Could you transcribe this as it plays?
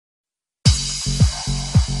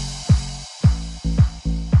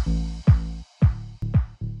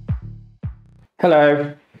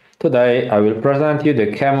Hello, today I will present you the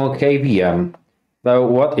QEMU KVM. So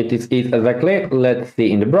what it is exactly, let's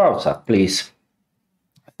see in the browser, please.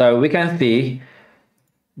 So we can see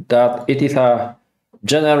that it is a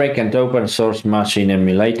generic and open source machine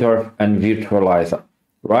emulator and virtualizer,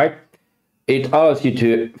 right? It allows you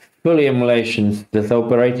to fully emulate this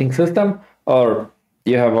operating system, or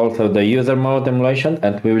you have also the user mode emulation,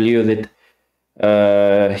 and we will use it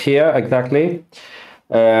here exactly.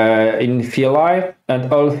 In CLI,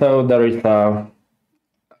 and also there is a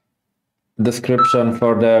description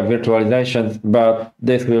for the virtualization, but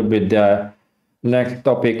this will be the next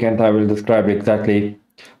topic, and I will describe exactly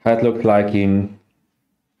how it looks like in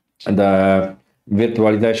the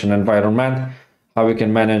virtualization environment, how we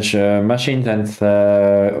can manage machines, and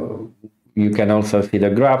you can also see the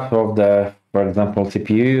graph of the, for example,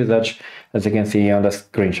 CPU usage, as you can see on the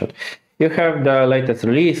screenshot. You have the latest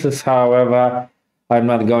releases, however, I'm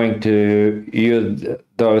not going to use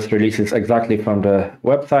those releases exactly from the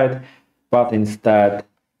website, but instead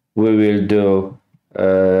we will do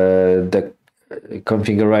the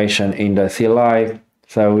configuration in the CLI.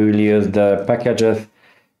 So we will use the packages.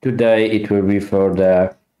 Today it will be for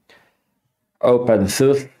the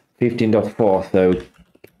openSUSE 15.4. So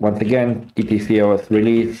once again, ETCOS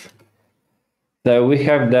release. So we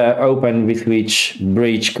have the openSUSE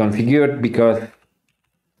bridge configured because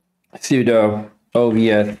sudo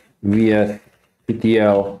OVS vs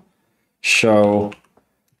PTL show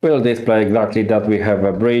will display exactly that we have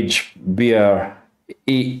a bridge BR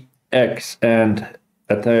EX and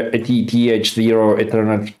a TTH0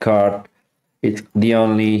 Ethernet card. It's the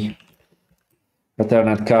only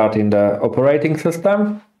Ethernet card in the operating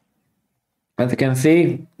system. As you can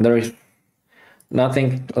see, there is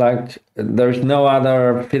nothing like, there is no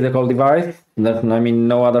other physical device,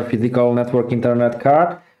 no other physical network internet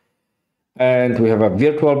card. And we have a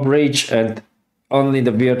virtual bridge, and only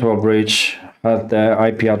the virtual bridge has the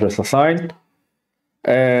IP address assigned.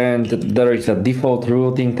 And there is a default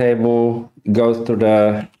routing table, goes to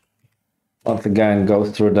the, once again,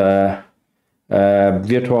 goes through the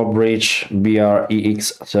virtual bridge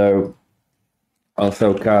BREX. So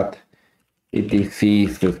also cat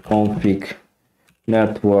etc config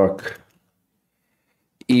network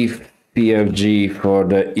if PFG for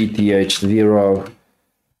the ETH0.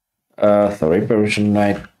 Permission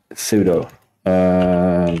night sudo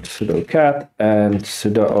and sudo cat and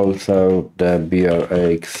sudo also the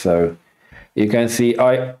BRX. So you can see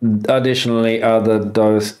I additionally added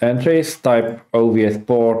those entries, type OVS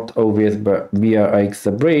port, OVS BRX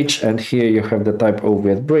the bridge, and here you have the type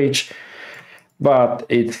OVS bridge, but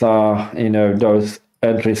it's those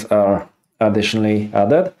entries are additionally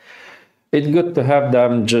added. It's good to have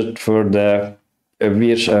them just for the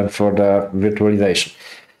virtual and for the virtualization.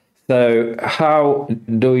 So how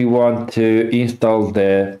do we want to install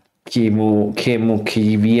the QEMU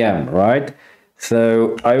KVM, right?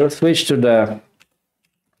 So I will switch to the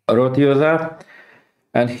root user,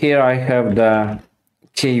 and here I have the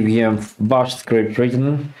KVM bash script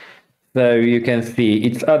written. So you can see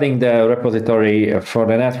it's adding the repository for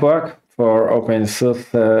the network for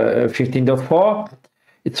openSUSE 15.4.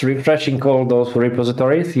 It's refreshing all those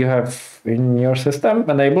repositories you have in your system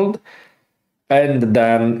enabled. And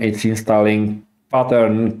then it's installing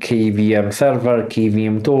pattern, KVM server,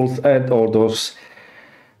 KVM tools, and all those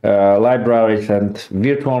libraries and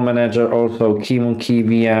virtual manager, also QEMU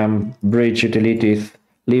KVM, bridge utilities,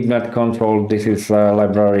 libnet control. This is a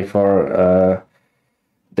library for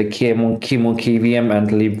the QEMU KVM and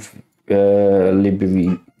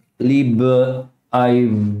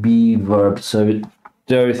libIVerb. So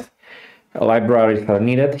those libraries are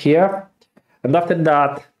needed here. And after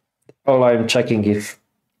that, all I'm checking is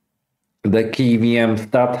the KVM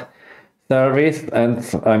stat service, and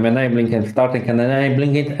I'm enabling and starting and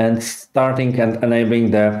enabling it, and starting and enabling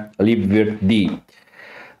the libvirt.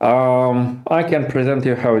 I can present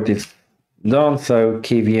you how it is done. So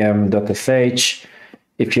kvm.sh,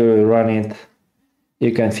 if you run it,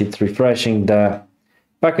 you can see it's refreshing the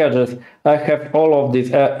packages. I have all of this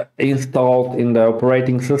installed in the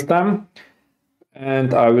operating system,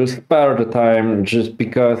 and I will spare the time just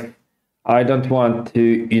because I don't want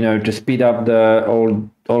to, to speed up the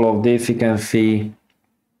all of this. You can see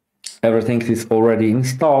everything is already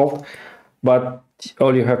installed, but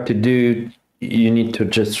all you have to do, you need to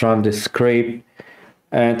just run the script,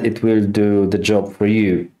 and it will do the job for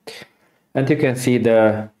you. And you can see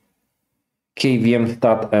the KVM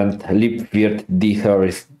stat and libvirt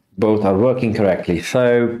service both are working correctly.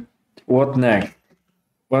 So what next?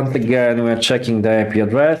 Once again, we're checking the IP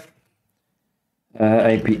address.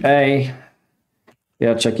 APA, we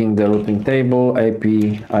are checking the routing table, IP,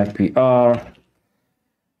 IPR,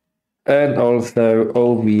 and also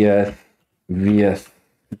obs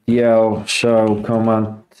vsdl show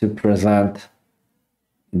command to present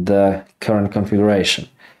the current configuration.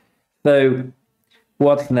 So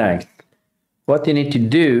what's next? What you need to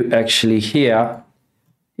do actually here,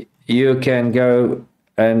 you can go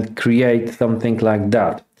and create something like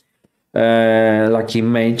that, like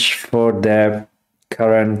image for the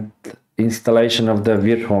current installation of the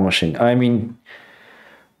virtual machine. I mean,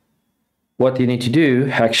 what you need to do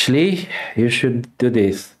actually, you should do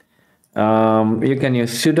this. You can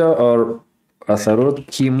use sudo or as a root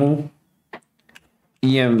QEMU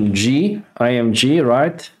img,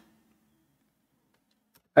 right?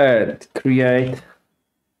 Add create,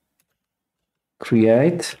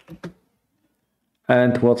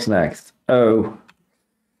 and what's next? Oh,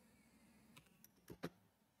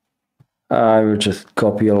 I will just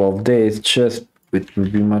copy all of this, just it will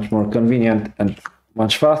be much more convenient and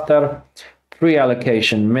much faster.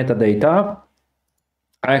 Pre-allocation metadata.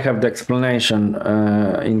 I have the explanation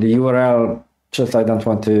in the URL, just I don't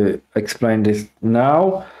want to explain this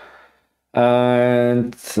now.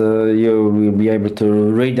 And you will be able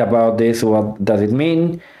to read about this, what does it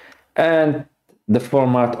mean. And the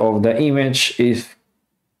format of the image is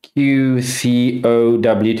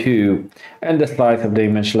QCOW2, and the size of the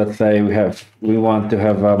image, let's say we want to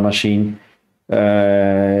have a machine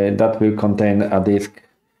that will contain a disk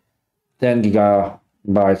 10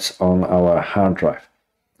 gigabytes on our hard drive.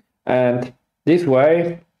 And this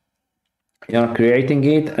way you're creating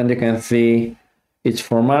it, and you can see it's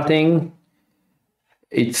formatting,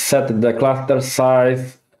 it's set the cluster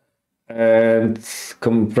size, and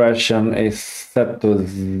compression is set to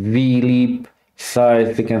zlib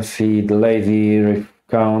size. You can see the lazy ref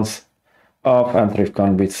counts off and ref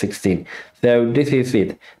count bit 16. So this is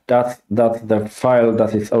it. That's the file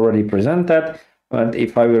that is already presented. And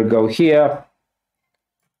if I will go here,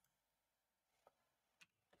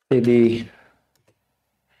 cd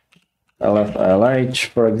lf.lh,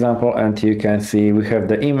 for example, and you can see we have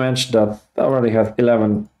the image that already has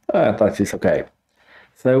 11. That is okay.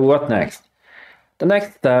 So what next? The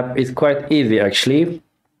next step is quite easy actually.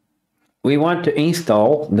 We want to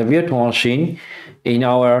install the virtual machine in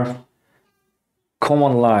our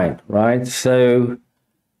command line, right? So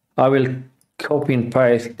I will copy and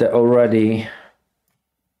paste the already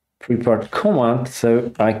prepared command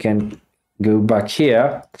so I can go back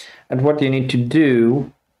here. And what you need to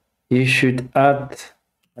do, you should add,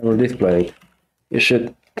 I will display it, you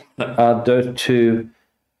should add those two,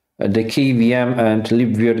 the KVM and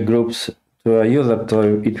libvirt groups to a user,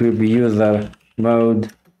 so it will be user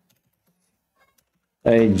mode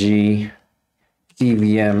ag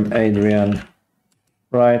kvm Adrian,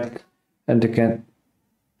 right? And you can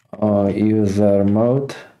user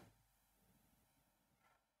mode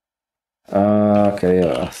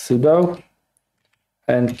sudo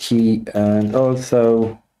and key, and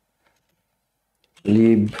also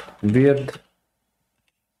libvirt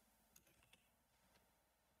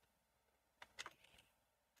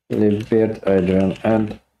Adrian,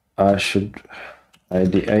 and I should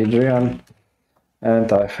id Adrian,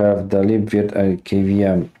 and I have the libvirt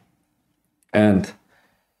kvm and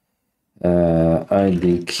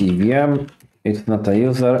id kvm. It's not a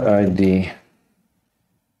user. Id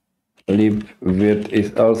libvirt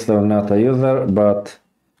is also not a user, but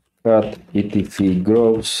cat etc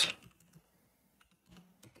grows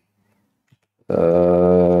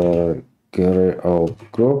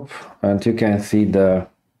group, and you can see the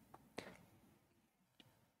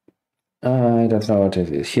I don't know what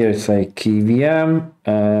it is. Here it's a KVM,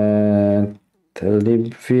 and the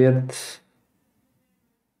libvirt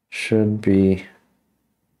should be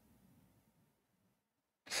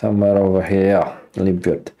somewhere over here,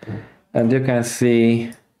 libvirt. And you can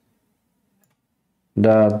see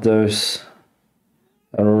that there's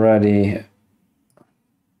already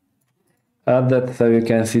added, so you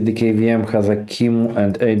can see the KVM has a QEMU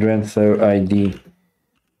and Adrian, so ID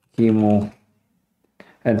QEMU.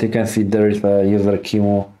 And you can see there is a user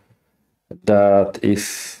QEMU that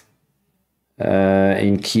is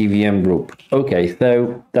in KVM group. Okay,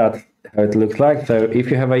 so that's how it looks like. So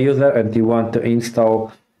if you have a user and you want to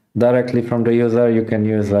install directly from the user, you can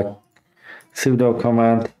use a sudo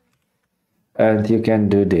command and you can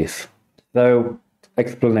do this. So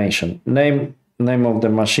explanation: name of the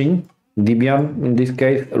machine, Debian in this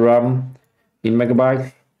case, RAM in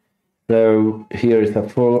megabytes. So here is a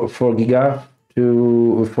 4 giga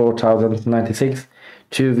to 4096,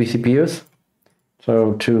 2 vCPUs,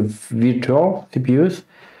 so 2 virtual CPUs.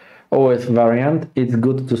 OS variant, it's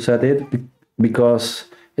good to set it because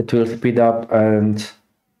it will speed up and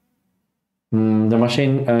the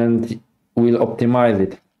machine and will optimize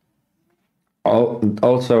it.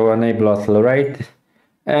 also enable accelerate,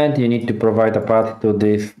 and you need to provide a path to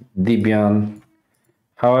this Debian.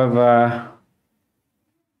 However,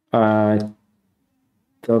 I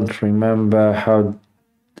don't remember how.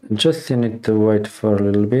 Just you need to wait for a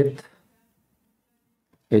little bit.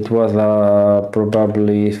 It was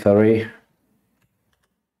probably, sorry,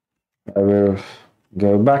 I will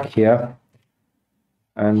go back here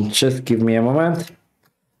and just give me a moment,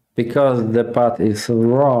 because the path is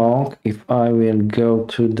wrong. If I will go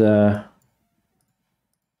to the,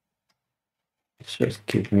 just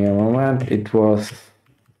give me a moment, it was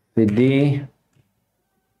cd,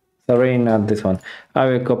 sorry, not this one. I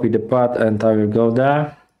will copy the path and I will go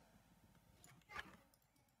there.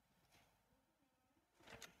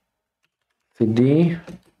 cd,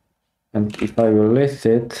 and if I will list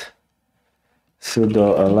it,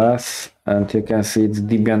 sudo ls, and you can see it's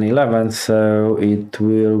Debian 11, so it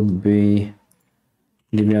will be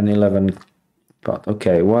Debian 11 path.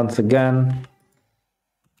 Okay, once again,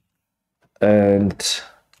 and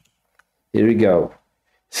here we go.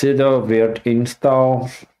 Sudo virt install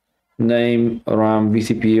name RAM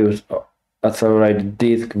vCPUs accelerated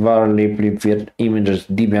disk var lib virt images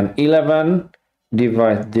Debian 11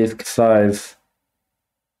 device disk size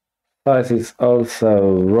is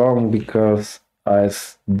also wrong because I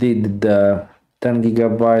did the 10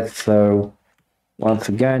 gigabytes. So once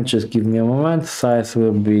again, just give me a moment. Size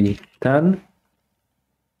will be 10.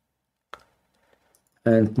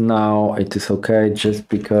 And now it is okay just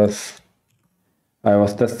because I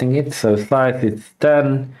was testing it. So size is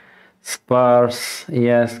 10. Sparse,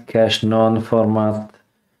 yes. Cache none. Format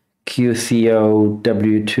QCO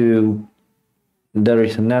W2. There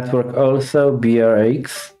is a network also,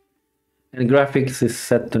 BRX. And graphics is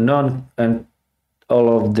set to none, and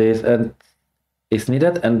all of this and is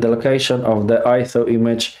needed, and the location of the ISO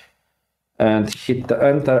image, and hit the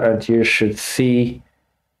enter, and you should see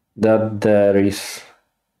that there is,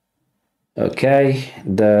 okay,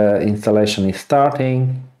 the installation is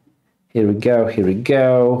starting. Here we go,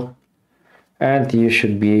 and you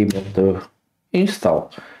should be able to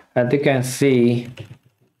install. And you can see,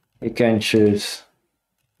 you can choose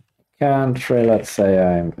country. Let's say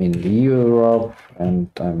I'm in Europe and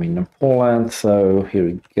I'm in Poland. So here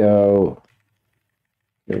we go.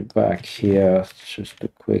 We're back here just to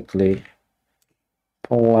quickly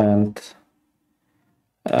Poland.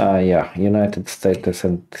 Yeah, United States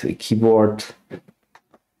and keyboard.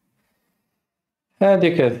 And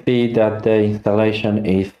you can see that the installation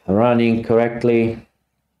is running correctly.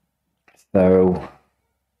 So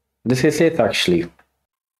this is it actually.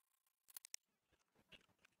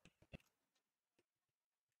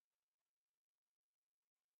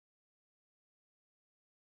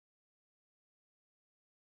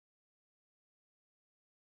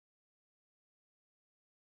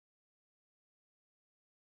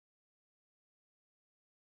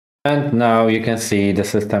 And now you can see the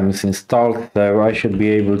system is installed, so I should be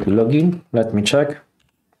able to log in. Let me check.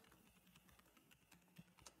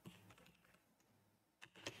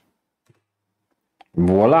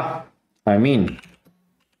 Voila, I'm in.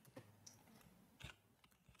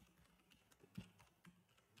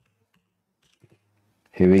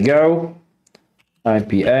 Here we go,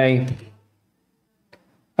 IPA.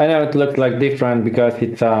 I know it looks like different because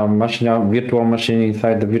it's a machine, a virtual machine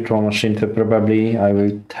inside the virtual machine, so probably I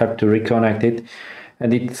will have to reconnect it.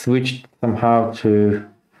 And it switched somehow to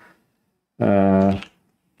the,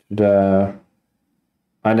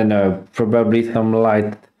 I don't know, probably some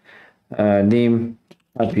light dim,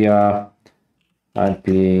 IPR,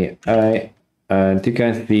 IPA, and you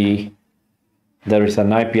can see there is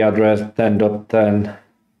an IP address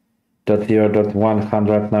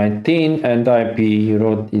 10.10.0.119 and IP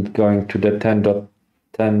route is going to the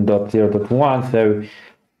 10.10.0.1. So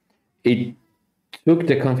it took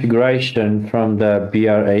the configuration from the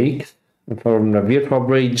BRX, from the virtual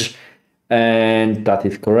bridge, and that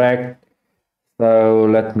is correct. So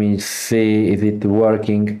let me see, is it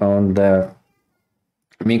working on the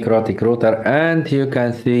Mikrotik router? And you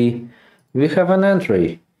can see we have an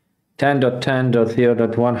entry.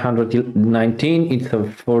 10.10.0.119, it's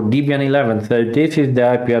for Debian 11. So this is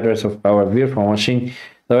the IP address of our virtual machine.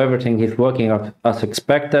 So everything is working as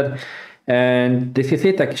expected. And this is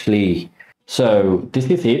it actually. So this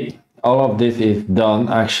is it. All of this is done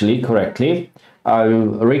actually correctly. I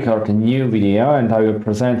will record a new video and I will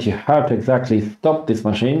present you how to exactly stop this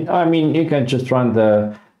machine. I mean, you can just run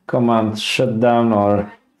the command shutdown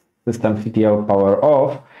or systemctl power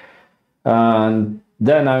off. And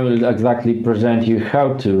then I will exactly present you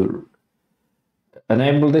how to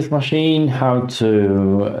enable this machine, how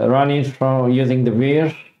to run it from using the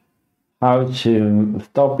vir, how to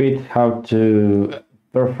stop it, how to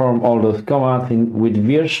perform all those commands with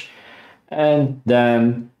Virch, and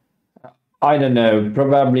then I don't know,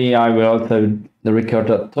 probably I will also record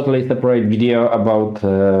a totally separate video about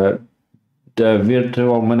the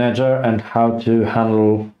virtual manager and how to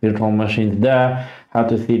handle virtual machines there, how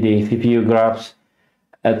to see the CPU graphs,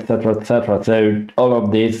 etc., etc. So all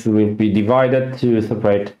of this will be divided to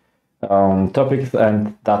separate topics,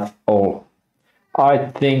 and that's all. I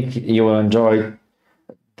think you will enjoy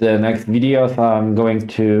the next videos I'm going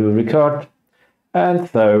to record. And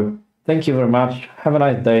so, thank you very much. Have a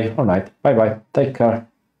nice day or night. Bye bye. Take care.